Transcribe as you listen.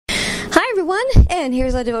everyone, and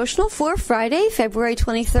here's our devotional for Friday, February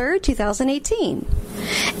 23rd, 2018.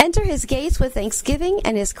 Enter his gates with thanksgiving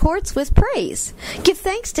and his courts with praise. Give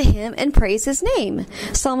thanks to him and praise his name.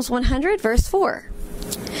 Psalms 100, verse 4.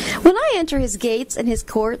 When I enter his gates and his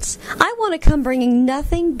courts, I want to come bringing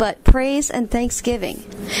nothing but praise and thanksgiving.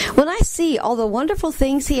 When I see all the wonderful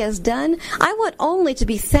things he has done, I want only to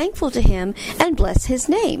be thankful to him and bless his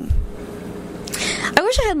name. I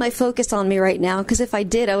wish I had my focus on me right now, because if I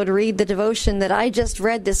did, I would read the devotion that I just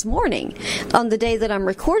read this morning on the day that I'm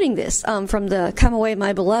recording this, from the Come Away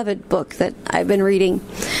My Beloved book that I've been reading.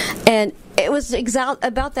 And it was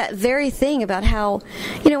about that very thing, about how,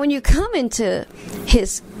 when you come into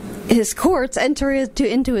his courts, enter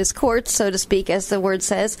into his courts, so to speak, as the word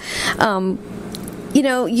says, you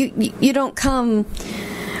don't come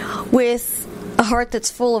with a heart that's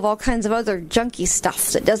full of all kinds of other junky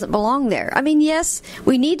stuff that doesn't belong there. I mean, yes,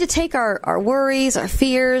 we need to take our worries, our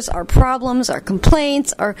fears, our problems, our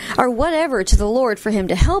complaints, our whatever to the Lord for him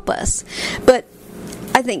to help us. But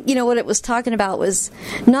I think, what it was talking about was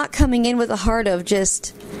not coming in with a heart of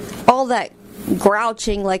just all that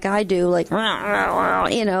grouching like I do, like, and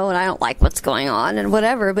I don't like what's going on and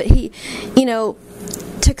whatever. But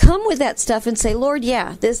to come with that stuff and say, Lord,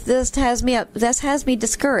 yeah, this has me up, this has me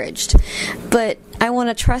discouraged, but I want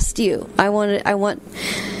to trust you. I want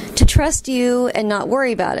to trust you and not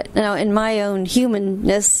worry about it. Now, in my own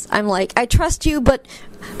humanness, I'm like, I trust you, but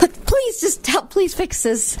please just help, please fix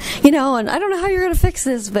this, and I don't know how you're going to fix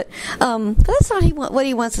this, but that's not what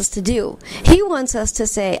he wants us to do. He wants us to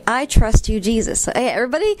say, I trust you, Jesus. So, hey,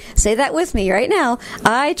 everybody, say that with me right now.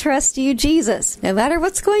 I trust you, Jesus. No matter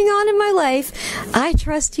what's going on in my life, I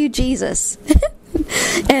trust you, Jesus.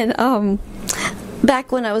 And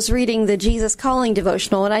back when I was reading the Jesus Calling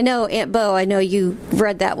devotional, and I know, Aunt Bo, I know you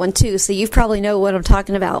read that one too, so you probably know what I'm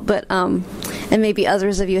talking about, but and maybe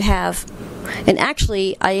others of you have. And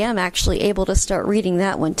actually, I am actually able to start reading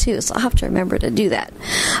that one too, so I'll have to remember to do that.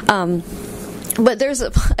 But there's a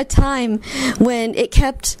time when it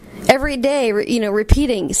kept every day,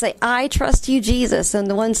 repeating, say, I trust you, Jesus. And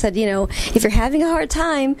the one said, if you're having a hard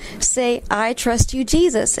time, say, I trust you,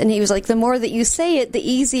 Jesus. And he was like, the more that you say it, the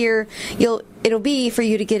easier it'll be for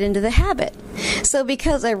you to get into the habit. So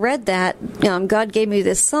because I read that, God gave me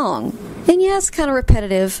this song. And yeah, it's kind of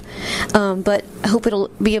repetitive, but I hope it'll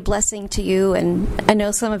be a blessing to you. And I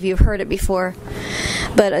know some of you have heard it before,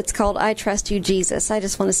 but it's called I Trust You, Jesus. I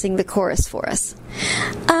just want to sing the chorus for us.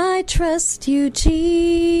 I trust you,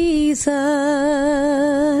 Jesus.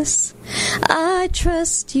 I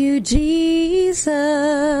trust you, Jesus.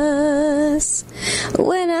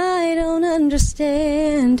 When I don't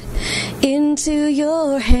understand, into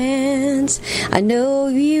your hands, I know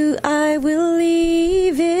I will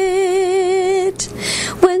leave it.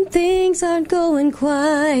 When things aren't going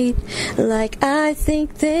quite like I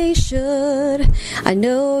think they should, I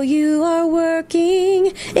know you are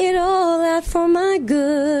working it all out for my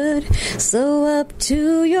good. So up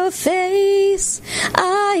to your face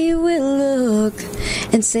I will look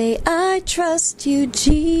and say, I trust you,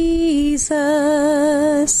 Jesus.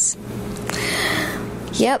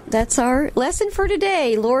 Yep, that's our lesson for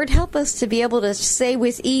today. Lord, help us to be able to say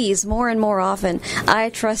with ease more and more often, I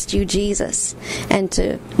trust you, Jesus, and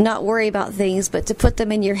to not worry about things, but to put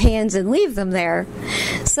them in your hands and leave them there.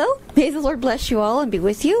 So, may the Lord bless you all and be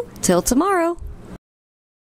with you till tomorrow.